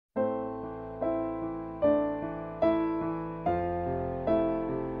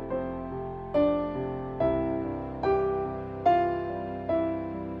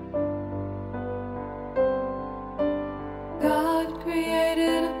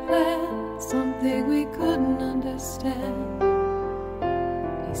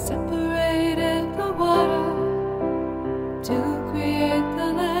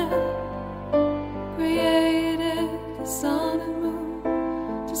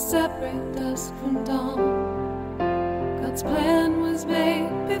separate dusk from dawn. God's plan was made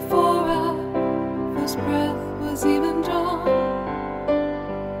before our first breath was even drawn.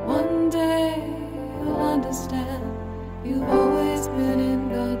 One day you'll understand, you've always been in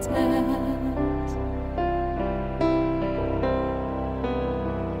God's hands.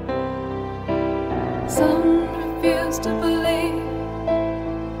 Some refuse to believe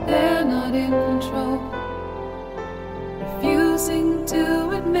they're not in control, refusing to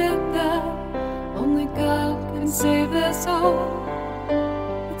admit that only God can save their soul.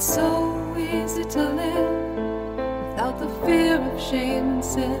 It's so easy to live without the fear of shame and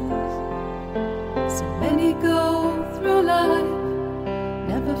sins. So many go through life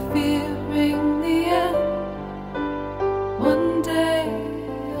never fearing the end. One day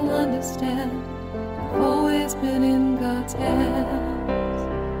you'll understand, you've always been in God's hands.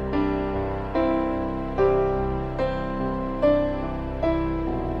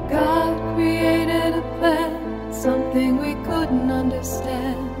 God created a plan, something we couldn't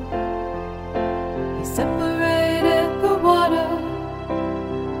understand. He separated the water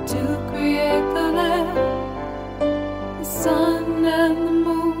to create the land. The sun and the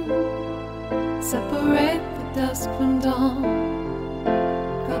moon separate the dusk from dawn.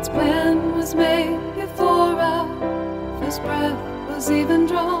 God's plan was made before our first breath was even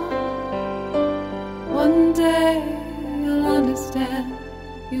drawn. One day you'll understand,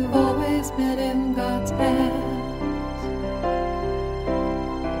 you've always been in God's hands.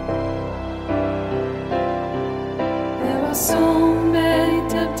 There are so many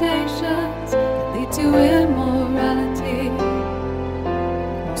temptations that lead to immorality.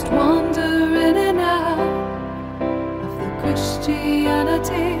 Most wander in and out of the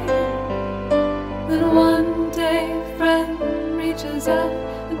Christianity. Then one day a friend reaches out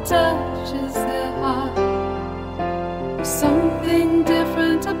and touches their heart. There's something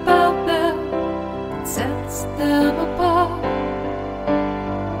different about them that sets them apart.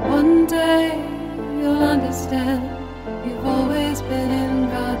 One day you'll understand, you've always been in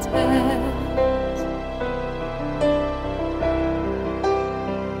God's hands.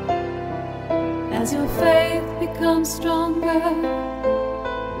 As your faith becomes stronger,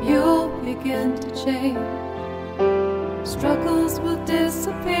 you'll begin to change. Struggles will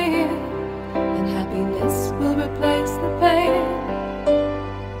disappear and happiness will replace the pain.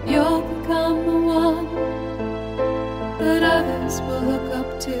 You'll become the one that others will look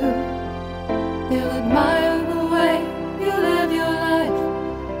up to. They'll admire the way you live your life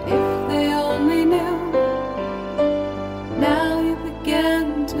if they only knew. Now you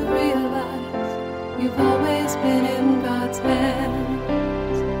begin to realize you've always been in God's hands.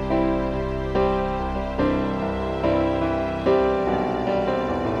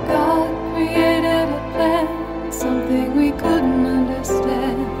 God created a plan, something we couldn't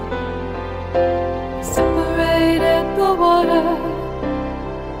understand. He separated the water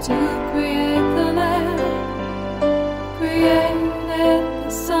to create the land, created the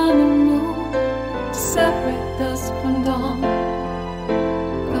sun and moon to separate dusk from dawn.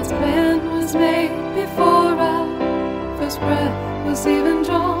 God's plan was made before our first breath was even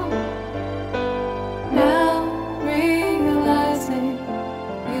drawn. Now realizing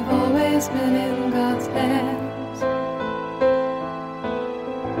you've always been in God's hands.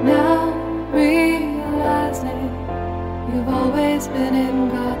 Now realizing you've always been in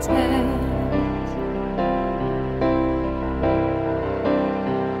God's hands.